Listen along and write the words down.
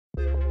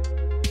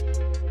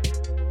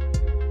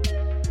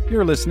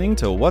You're listening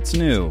to What's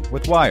New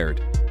with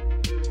Wired.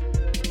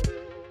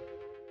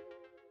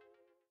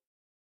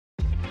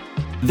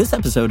 This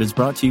episode is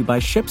brought to you by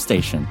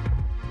ShipStation.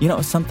 You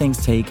know, some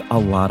things take a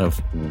lot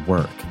of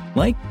work,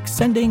 like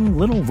sending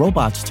little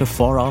robots to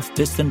far-off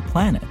distant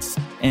planets.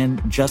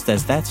 And just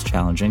as that's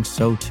challenging,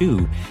 so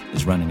too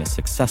is running a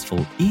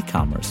successful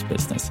e-commerce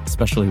business,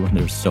 especially when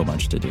there's so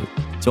much to do.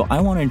 So I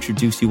want to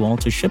introduce you all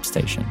to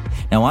ShipStation.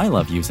 Now, I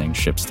love using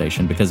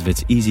ShipStation because of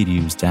its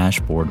easy-to-use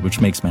dashboard,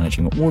 which makes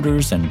managing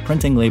orders and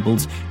printing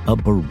labels a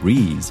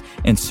breeze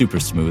and super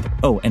smooth.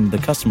 Oh, and the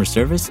customer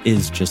service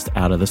is just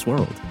out of this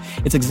world.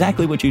 It's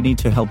exactly what you need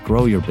to help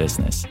grow your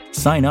business.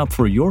 Sign up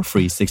for your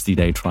free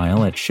 60-day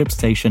trial at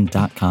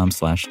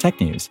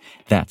shipstation.com/technews.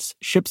 That's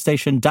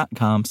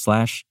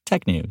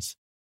shipstation.com/technews.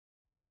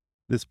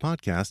 This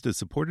podcast is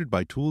supported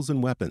by Tools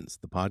and Weapons,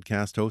 the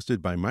podcast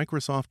hosted by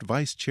Microsoft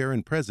Vice Chair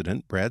and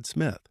President Brad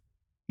Smith.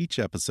 Each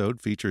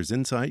episode features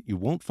insight you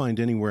won't find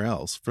anywhere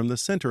else from the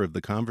center of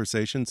the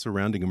conversation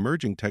surrounding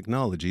emerging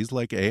technologies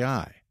like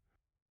AI.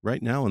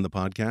 Right now on the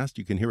podcast,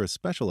 you can hear a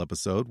special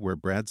episode where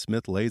Brad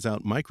Smith lays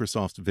out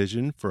Microsoft's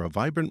vision for a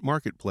vibrant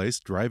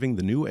marketplace driving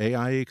the new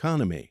AI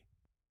economy.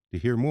 To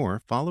hear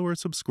more, follow or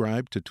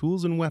subscribe to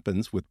Tools and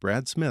Weapons with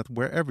Brad Smith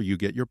wherever you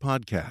get your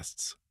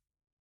podcasts.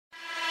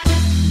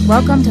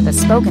 Welcome to the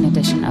spoken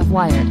edition of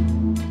Wired.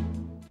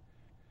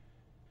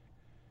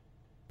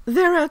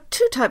 There are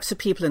two types of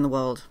people in the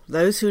world.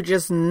 Those who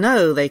just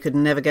know they could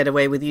never get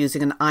away with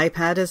using an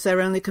iPad as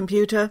their only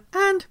computer,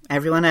 and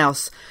everyone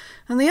else.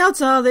 And the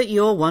odds are that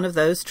you're one of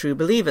those true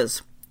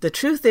believers. The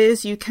truth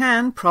is you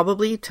can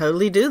probably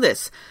totally do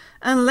this.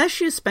 Unless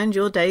you spend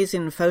your days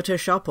in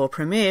Photoshop or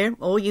Premiere,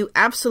 or you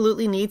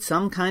absolutely need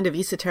some kind of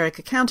esoteric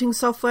accounting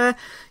software,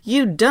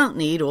 you don't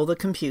need all the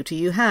computer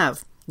you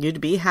have.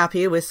 You'd be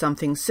happier with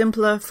something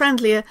simpler,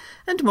 friendlier,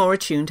 and more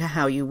attuned to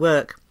how you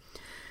work.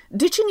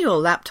 Ditching your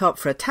laptop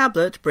for a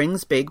tablet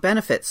brings big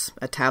benefits.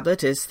 A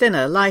tablet is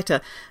thinner, lighter,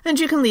 and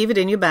you can leave it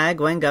in your bag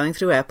when going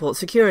through airport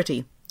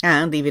security,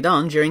 and leave it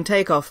on during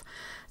takeoff.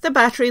 The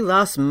battery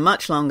lasts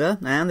much longer,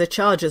 and the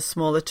charger's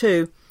smaller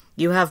too.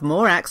 You have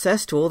more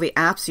access to all the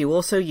apps you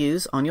also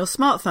use on your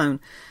smartphone.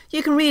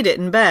 You can read it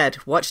in bed,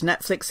 watch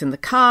Netflix in the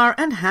car,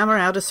 and hammer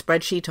out a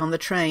spreadsheet on the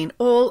train,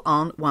 all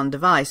on one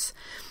device.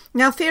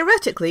 Now,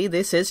 theoretically,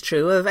 this is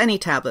true of any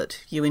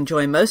tablet. You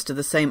enjoy most of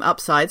the same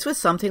upsides with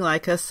something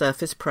like a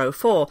Surface Pro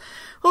 4,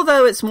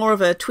 although it's more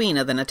of a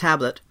tweener than a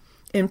tablet.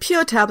 In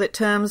pure tablet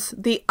terms,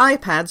 the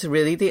iPad's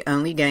really the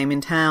only game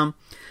in town.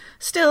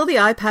 Still, the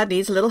iPad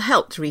needs a little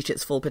help to reach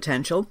its full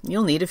potential.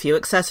 You'll need a few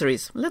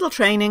accessories, a little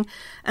training,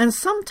 and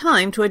some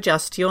time to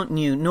adjust to your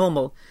new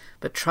normal.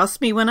 But trust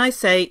me when I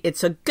say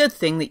it's a good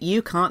thing that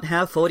you can't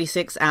have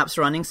 46 apps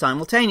running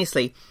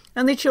simultaneously,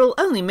 and that you'll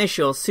only miss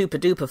your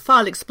super-duper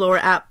File Explorer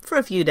app for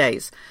a few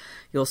days.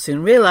 You'll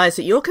soon realize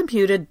that your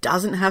computer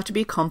doesn't have to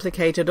be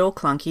complicated or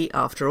clunky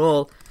after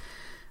all.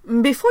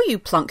 Before you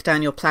plunk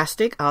down your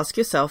plastic, ask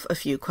yourself a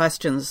few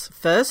questions.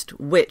 First,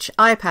 which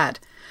iPad?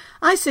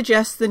 I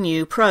suggest the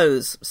new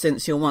Pros,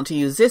 since you'll want to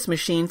use this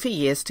machine for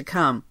years to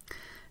come.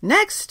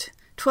 Next,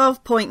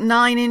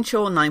 12.9-inch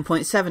or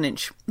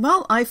 9.7-inch.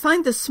 Well, I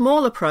find the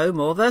smaller Pro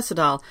more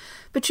versatile,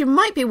 but you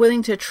might be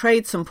willing to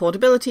trade some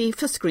portability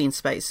for screen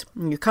space.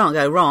 You can't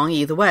go wrong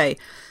either way.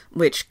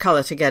 Which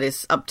colour to get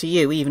is up to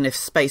you, even if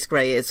space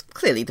grey is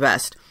clearly the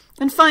best.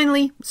 And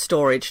finally,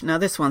 storage. Now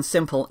this one's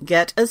simple.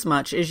 Get as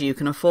much as you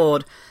can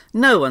afford.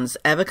 No one's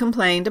ever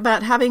complained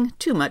about having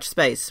too much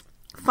space.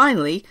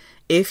 Finally,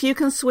 if you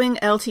can swing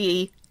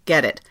LTE,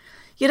 get it.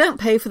 You don't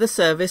pay for the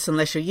service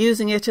unless you're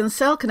using it, and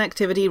cell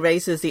connectivity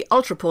raises the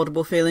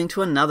ultra-portable feeling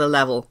to another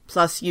level.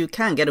 Plus, you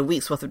can get a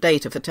week's worth of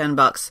data for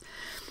 $10.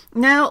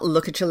 Now,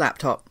 look at your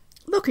laptop.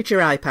 Look at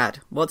your iPad.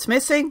 What's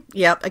missing?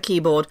 Yep, a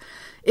keyboard.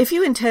 If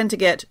you intend to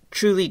get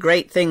truly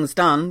great things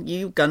done,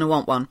 you're going to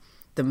want one.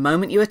 The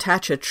moment you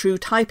attach a true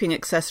typing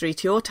accessory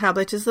to your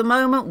tablet is the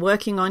moment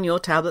working on your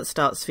tablet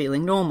starts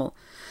feeling normal.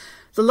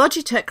 The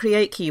Logitech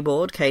Create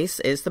keyboard case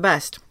is the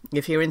best.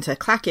 If you're into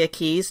clackier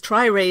keys,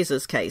 try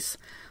Razer's case.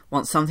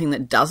 Want something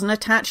that doesn't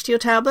attach to your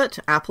tablet?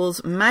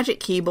 Apple's Magic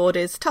Keyboard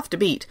is tough to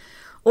beat.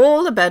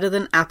 All are better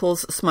than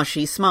Apple's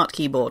smushy Smart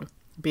Keyboard.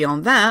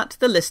 Beyond that,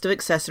 the list of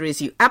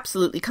accessories you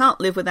absolutely can't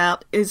live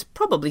without is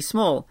probably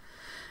small.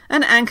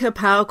 An Anker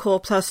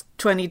PowerCore Plus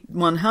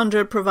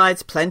 2100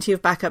 provides plenty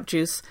of backup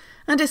juice,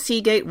 and a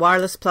Seagate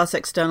Wireless Plus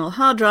external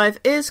hard drive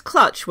is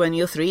clutch when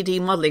your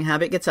 3D modelling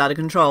habit gets out of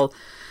control.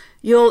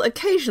 You'll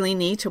occasionally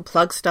need to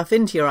plug stuff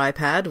into your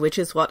iPad, which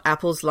is what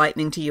Apple's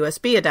Lightning to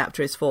USB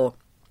adapter is for.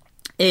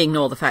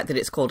 Ignore the fact that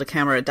it's called a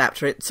camera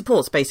adapter, it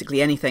supports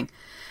basically anything.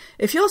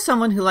 If you're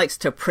someone who likes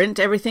to print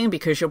everything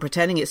because you're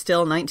pretending it's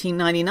still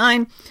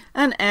 1999,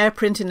 an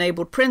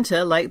AirPrint-enabled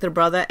printer like the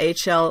Brother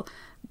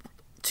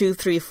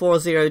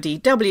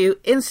HL2340DW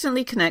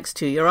instantly connects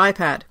to your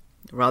iPad.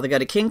 Rather go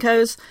to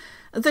Kinko's?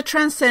 The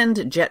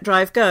Transcend Jet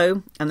Drive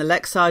Go and the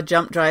Lexar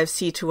Jump Drive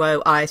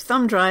C200i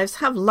thumb drives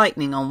have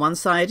Lightning on one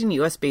side and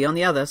USB on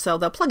the other, so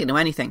they'll plug into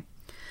anything.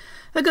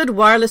 A good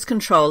wireless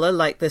controller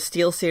like the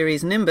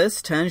SteelSeries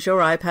Nimbus turns your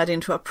iPad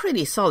into a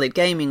pretty solid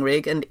gaming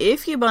rig, and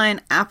if you buy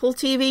an Apple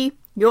TV,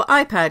 your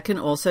iPad can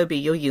also be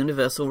your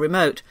universal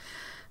remote.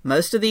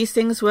 Most of these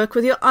things work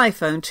with your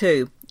iPhone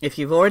too. If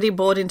you've already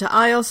bought into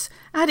iOS,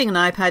 adding an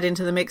iPad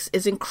into the mix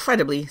is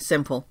incredibly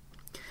simple.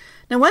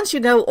 Now, once you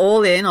go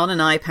all in on an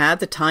iPad,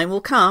 the time will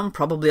come,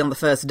 probably on the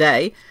first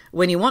day,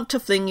 when you want to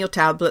fling your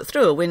tablet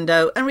through a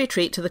window and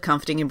retreat to the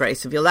comforting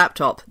embrace of your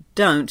laptop.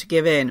 Don't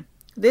give in.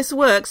 This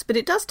works, but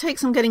it does take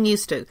some getting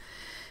used to.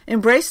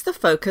 Embrace the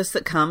focus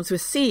that comes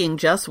with seeing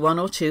just one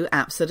or two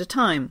apps at a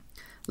time.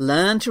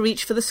 Learn to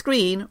reach for the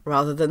screen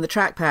rather than the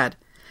trackpad.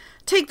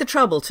 Take the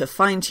trouble to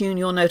fine-tune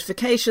your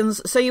notifications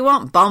so you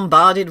aren't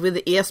bombarded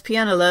with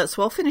ESPN alerts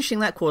while finishing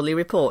that quarterly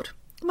report.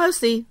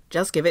 Mostly,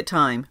 just give it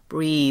time.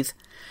 Breathe.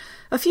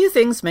 A few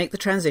things make the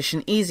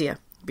transition easier.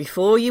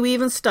 Before you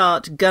even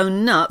start, go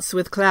nuts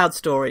with cloud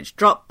storage.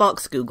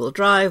 Dropbox, Google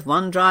Drive,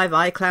 OneDrive,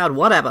 iCloud,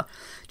 whatever.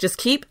 Just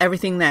keep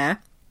everything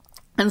there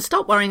and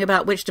stop worrying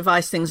about which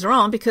device things are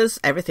on because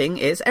everything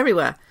is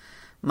everywhere.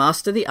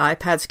 Master the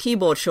iPad's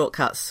keyboard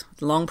shortcuts.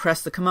 Long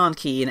press the command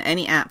key in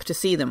any app to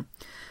see them,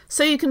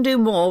 so you can do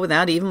more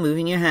without even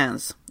moving your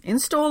hands.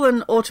 Install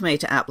an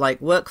automator app like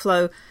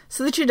Workflow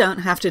so that you don't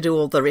have to do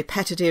all the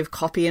repetitive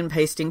copy and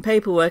pasting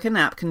paperwork an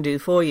app can do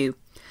for you.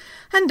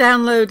 And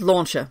download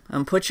Launcher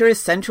and put your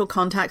essential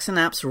contacts and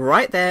apps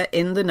right there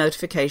in the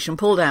notification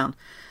pull-down.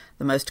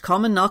 The most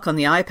common knock on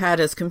the iPad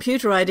as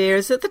computer idea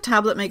is that the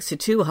tablet makes it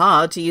too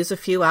hard to use a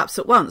few apps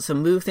at once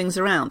and move things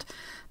around.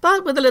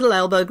 But with a little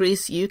elbow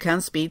grease, you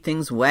can speed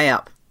things way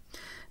up.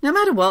 No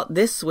matter what,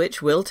 this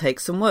switch will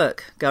take some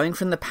work, going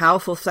from the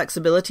powerful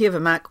flexibility of a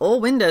Mac or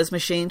Windows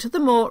machine to the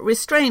more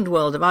restrained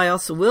world of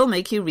iOS will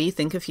make you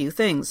rethink a few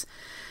things.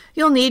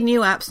 You'll need new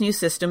apps, new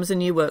systems, and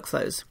new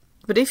workflows.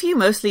 But if you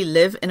mostly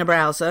live in a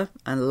browser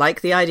and like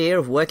the idea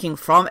of working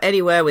from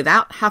anywhere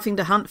without having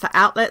to hunt for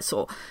outlets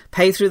or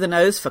pay through the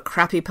nose for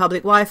crappy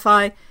public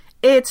Wi-Fi,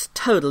 it's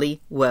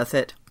totally worth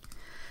it.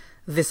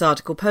 This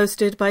article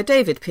posted by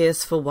David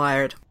Pierce for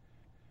Wired.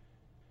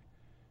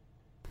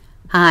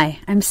 Hi,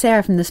 I'm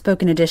Sarah from the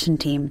Spoken Edition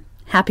team.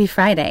 Happy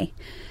Friday.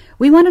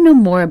 We want to know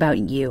more about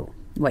you,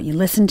 what you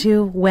listen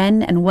to,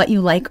 when, and what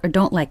you like or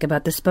don't like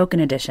about the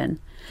Spoken Edition.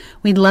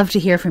 We'd love to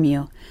hear from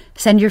you.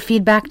 Send your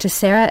feedback to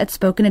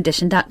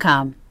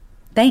sarah@spokenedition.com.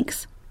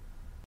 Thanks.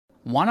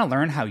 Want to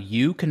learn how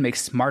you can make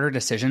smarter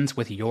decisions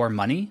with your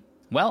money?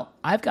 Well,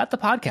 I've got the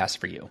podcast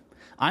for you.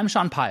 I'm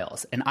Sean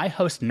Piles, and I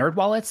host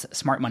NerdWallet's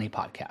Smart Money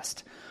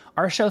Podcast.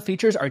 Our show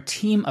features our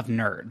team of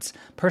nerds,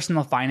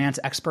 personal finance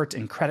experts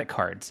in credit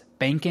cards,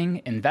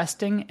 banking,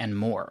 investing, and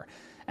more.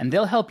 And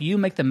they'll help you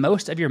make the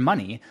most of your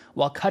money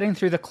while cutting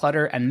through the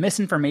clutter and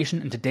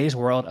misinformation in today's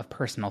world of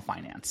personal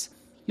finance.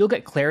 You'll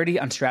get clarity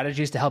on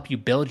strategies to help you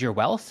build your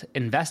wealth,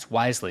 invest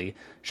wisely,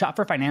 shop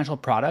for financial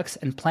products,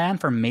 and plan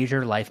for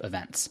major life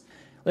events.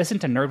 Listen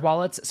to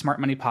NerdWallet's Smart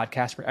Money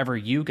Podcast wherever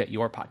you get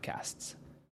your podcasts.